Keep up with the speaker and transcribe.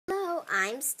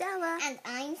I'm Stella. And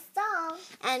I'm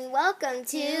Zelf. And welcome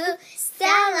to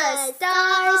Stella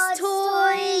Star's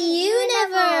Toy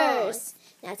Universe.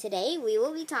 Now today we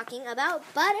will be talking about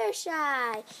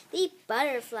Buttershy, the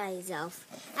butterfly Zelf.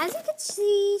 As you can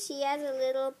see, she has a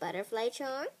little butterfly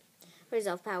charm. Her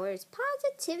Zelf power is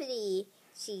positivity.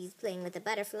 She's playing with a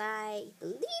butterfly.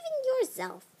 Believe in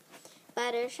yourself.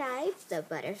 Buttershy, the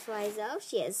butterfly Zelf,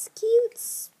 she has cute,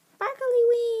 sparkly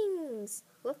wings.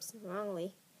 Whoops, wrong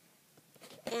way.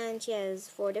 And she has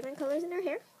 4 different colors in her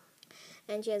hair.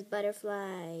 And she has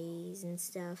butterflies and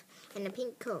stuff. And a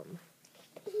pink comb.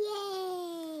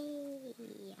 Yay!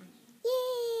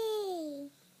 Yay!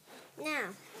 Now,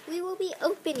 we will be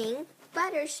opening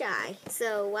Buttershy.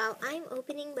 So while I'm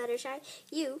opening Buttershy,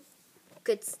 you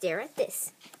could stare at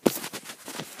this.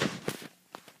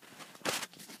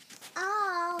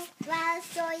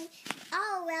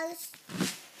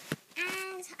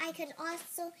 And I could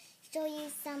also show you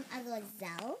some other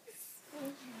Zelfs.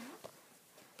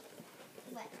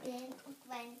 But then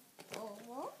went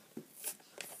over.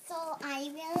 So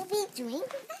I will be doing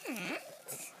that.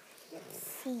 Let's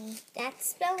see.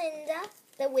 That's Belinda,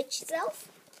 the witch Zelf.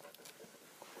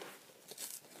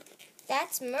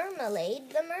 That's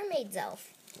Mermaid, the mermaid Zelf.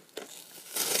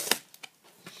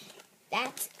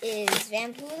 That is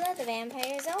Vampula, the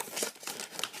vampire Zelf.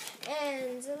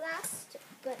 And last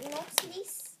but not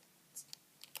least,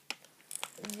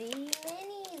 the mini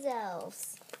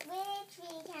Zelfs. Which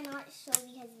we cannot show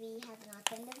because we have not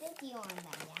done the video on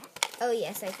that yet. Oh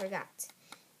yes, I forgot.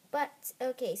 But,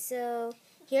 okay, so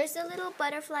here's the little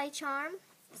butterfly charm.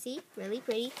 See? Really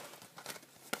pretty.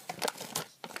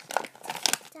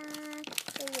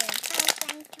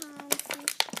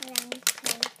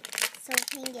 So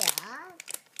hang it up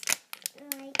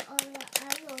like all the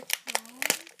other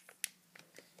charms.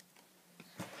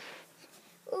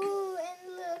 Ooh,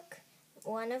 and look.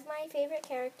 One of my favorite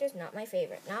characters. Not my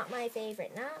favorite. Not my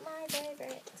favorite. Not my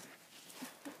favorite.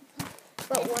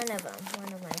 But one of them.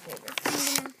 One of my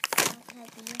favorites.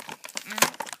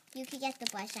 You could get the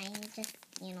blush and just,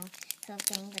 sort of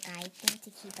getting the guide thing to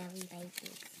keep everybody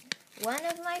safe. One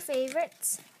of my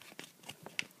favorites.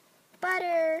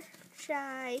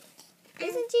 Buttershy.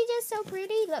 Isn't she just so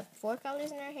pretty? Look, 4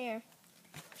 colors in her hair.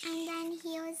 And then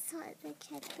here's the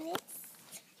checklist.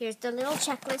 Here's the little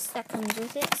checklist that comes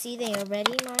with it. See, they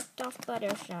already marked off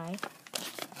Buttershy.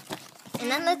 And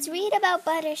then let's read about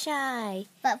Buttershy.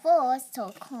 But first,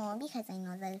 talk calm because I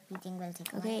know that reading will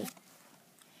take a while. Okay.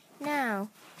 Now,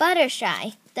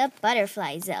 Buttershy, the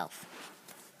butterfly Zelf.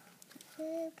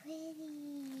 So pretty.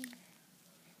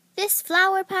 This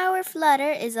flower power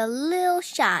flutter is a little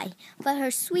shy, but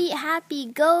her sweet,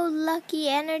 happy-go-lucky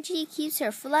energy keeps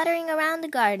her fluttering around the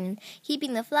garden,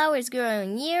 keeping the flowers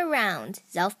growing year-round.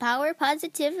 Zelf power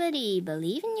positivity.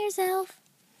 Believe in yourself.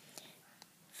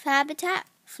 Habitat,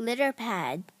 flitter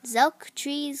pad. Zelk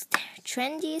tree's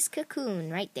trendiest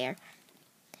cocoon right there.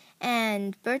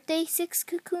 And birthday 6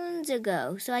 cocoons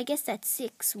ago. So I guess that's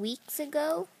 6 weeks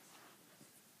ago.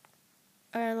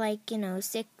 Or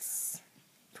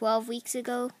 12 weeks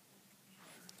ago,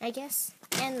 I guess.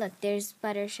 And look, there's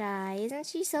Buttershy. Isn't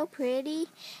she so pretty?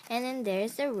 And then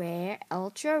there's the rare,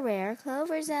 ultra rare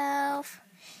Clover Zelf.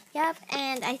 Yep,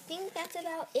 and I think that's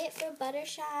about it for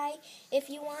Buttershy. If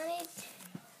you wanted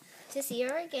to see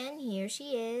her again, here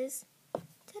she is.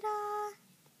 Ta-da!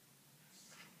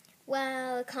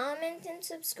 Well, comment and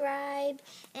subscribe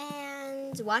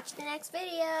and watch the next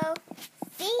video.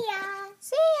 See ya!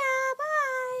 See ya!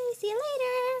 Bye! See you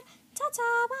later!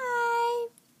 Ta-ta! Bye!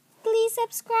 Please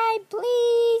subscribe,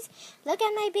 please! Look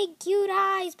at my big cute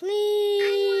eyes,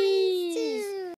 please!